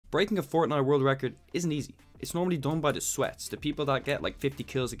Breaking a Fortnite world record isn't easy. It's normally done by the sweats, the people that get like 50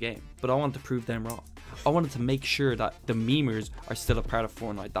 kills a game. But I wanted to prove them wrong. I wanted to make sure that the memers are still a part of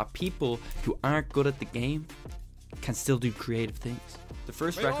Fortnite, that people who aren't good at the game can still do creative things. The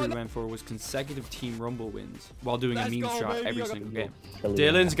first record we went for was consecutive Team Rumble wins while doing a meme strat every single game.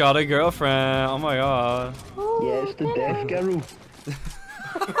 Dylan's got a girlfriend. Oh my god. Yeah, it's the death girl.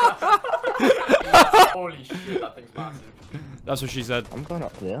 Holy shit, that thing's massive. That's what she said. I'm going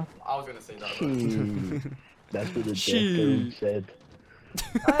up there. I was gonna say that. That's what the death girl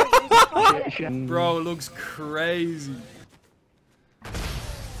said. Bro, it looks crazy.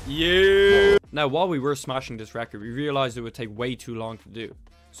 Yeah. Now, while we were smashing this record, we realized it would take way too long to do.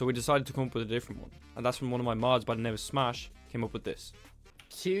 So we decided to come up with a different one. And that's when one of my mods by the name of Smash came up with this.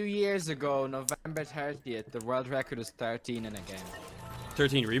 2 years ago, November 30th, the world record was 13 in a game.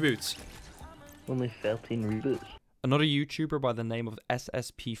 13 reboots. Only 13 reboots. Another YouTuber by the name of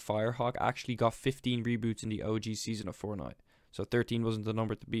SSP Firehawk actually got 15 reboots in the OG season of Fortnite. So 13 wasn't the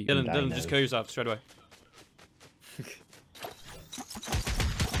number to beat. Dylan, just kill yourself straight away.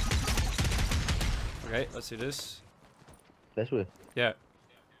 Okay, let's see this. This way. Yeah.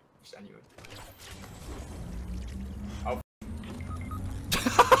 Just anyway.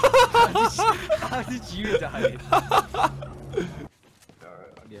 How did you die?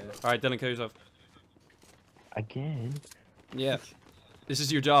 Alright, Dylan, kill yourself. Again? Yeah. This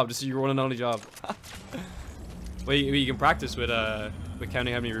is your job. This is your one and only job. Well, you can practice with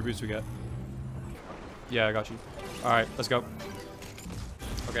counting how many reboots we get. Yeah, I got you. Alright, let's go.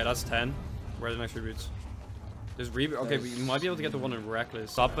 Okay, that's 10. Where are the next reboots? There's reboot. Okay, you might be able to get the one in Reckless.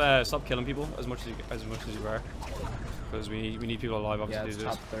 Stop killing people as much as you are, because we need people alive obviously to do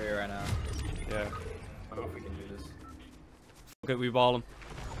this. Top 3 right now. Yeah. I hope we can do this. Okay, we ball them.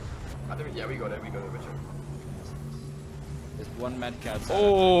 Yeah, we got it. Richard. There's one med cat.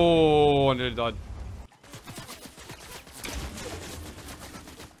 Oh, I nearly died.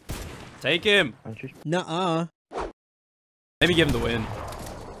 Take him. Nuh-uh. Maybe give him the win.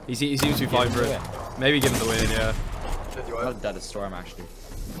 He seems to be fighting for it. Maybe give him the win, yeah. Not that a storm actually.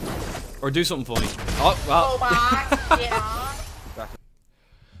 Or do something funny. Oh, well.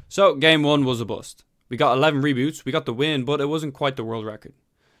 So, game 1 was a bust. We got 11 reboots, we got the win, but it wasn't quite the world record.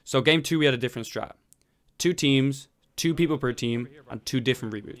 So, game 2 we had a different strat. 2 teams, 2 people per team, and 2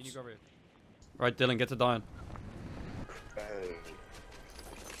 different reboots. Alright, Dylan, get to dying.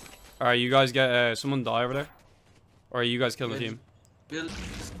 Alright, you guys get, someone die over there? Or you guys kill the team?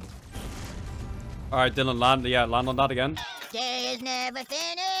 Alright, Dylan, land on that again. Day is never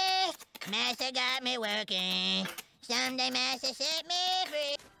finished. Master got me working. Someday Master set me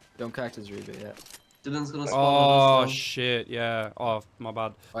free. Don't crack this reboot yet. Dylan's gonna Oh spawn. shit, yeah. Oh, my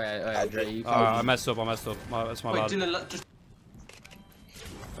bad. Oh yeah, Dre, you I messed up. That's my bad. Dylan, just...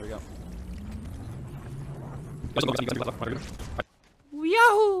 There we go.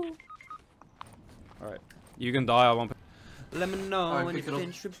 Yahoo! Alright. You can die, I won't. Let me know Alright, when you pick it up.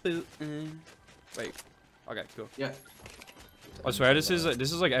 finish rebooting. Wait. Okay, cool. Yeah. I swear this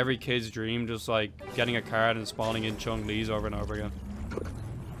is like every kid's dream, just like getting a card and spawning in Chung Lee's over and over again.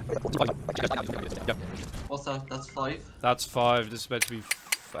 Yep. What's that? That's 5? That's 5. This is about to be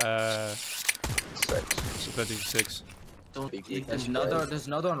 6. There's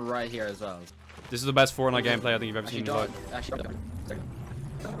another one right here as well. This is the best Fortnite gameplay I think you've ever seen in your life.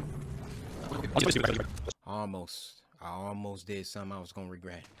 Almost. I almost did something I was gonna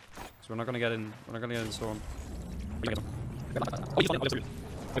regret. So we're not gonna get in. We're not gonna get in the storm.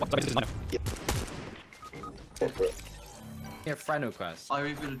 Yeah, friend request. I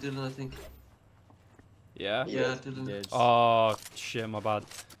rebooted Dylan, I think. Yeah. Yeah, Dylan. Oh shit, my bad.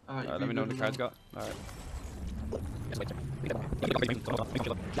 Alright, Let me know when the card's got. Alright.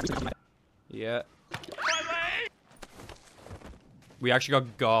 Yeah. We actually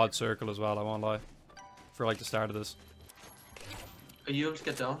got God Circle as well, I won't lie. For like the start of this. Are you able to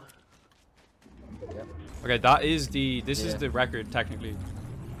get down? Yeah. Okay, that is the this is the record technically.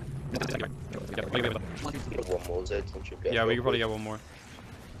 Yeah, we could probably get one more.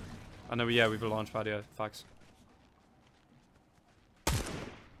 I know, yeah, we've a launch pad, yeah, facts.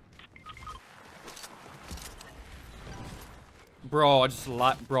 Bro,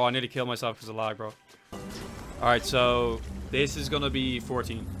 I nearly killed myself because of lag, bro. Alright, so this is gonna be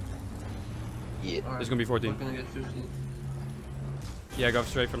 14. Yeah. Right. This is gonna be 14. We're gonna get 15. Yeah, go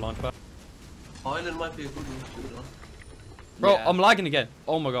straight for launch pad. Island might be a good one to do it on. Bro, Yeah. I'm lagging again.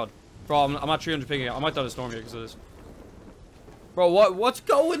 Oh my god. Bro, I'm at 300 ping again. I might die to storm here because of this. Bro, what's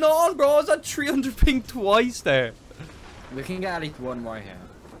going on, bro? I was at 300 ping twice there. We can get at least one more here.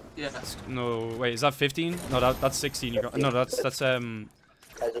 Yeah. No, wait, is that 15? No, that's 16. No, that's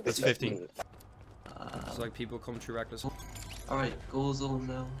That's 50. It's like people come through reckless. Alright, goal zone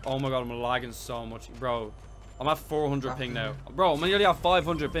now. Oh my god, I'm lagging so much. Bro, I'm at 400 ping now. Bro, I'm nearly at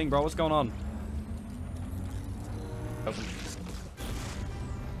 500 ping, bro. What's going on?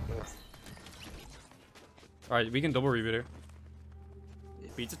 Alright, we can double reboot here.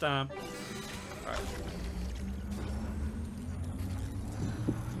 Pizza time. Alright.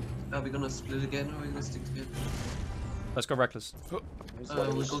 Are we gonna split again or are we gonna stick together? Let's go reckless. We'll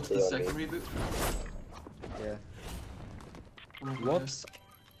go to the second reboot. Yeah. Whoops.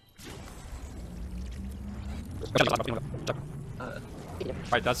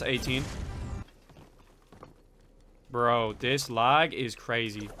 Alright, that's 18. Bro, this lag is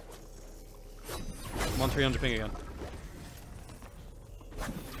crazy. I'm on 300 ping again.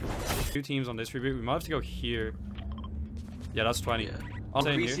 2 teams on this reboot. We might have to go here. Yeah, that's 20. Yeah. I'm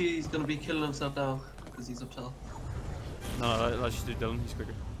staying here. Greasy's gonna be killing himself now because he's up top. No, let's just do Dylan. He's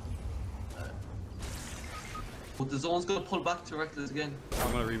quicker. But the zone's gonna pull back to reckless again.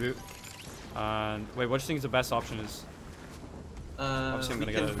 I'm gonna reboot. And wait, what do you think is the best option is? Obviously, I'm we,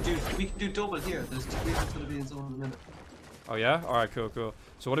 gonna can get do, we can do double here. There's 2 people gonna be in zone in a minute. Oh yeah? Alright, cool, cool.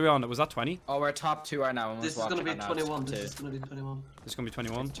 So what are we on? Was that 20? Oh, we're top 2 right now. This is gonna be 21. This is gonna be 21. This is gonna be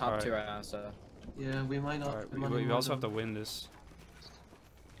 21? Top 2 right now, so. Yeah, we might not. Alright, we might we not also have win. to win this.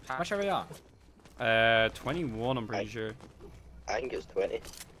 How much are we on? 21 I'm pretty sure. I think it's 20.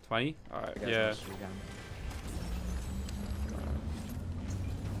 20? Alright, You guys yeah. must be down.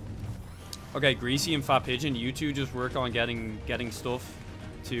 Okay, Greasy and Fat Pigeon, you two just work on getting stuff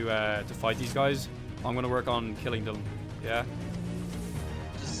to fight these guys. I'm gonna work on killing them. Yeah?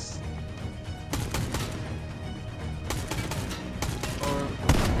 Just...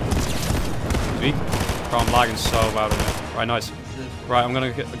 Sweet. Bro, I'm lagging so bad right now. Right, nice. Right, I'm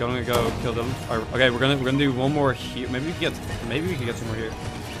gonna go kill them. Okay, we're gonna do one more here. Maybe we can get some more here.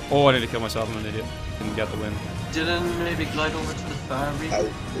 Oh, I need to kill myself. I'm an idiot. Didn't get the win. Dylan, maybe glide over to the far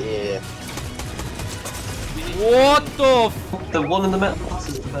reboot. Yeah. What the f? The one in the metal box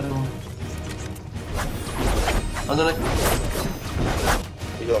is the better one. And then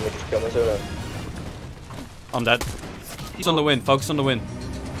You want me to kill myself I'm dead. He's on the win. Focus on the win.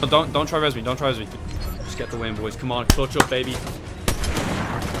 Don't try res me. Don't try res me. Just get the win, boys. Come on, clutch up, baby.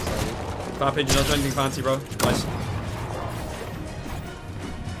 Fat Pigeon, don't do anything fancy, bro. Nice.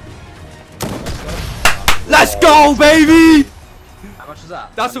 Let's go, baby! How much is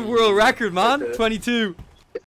that? That's a world record, man. 22.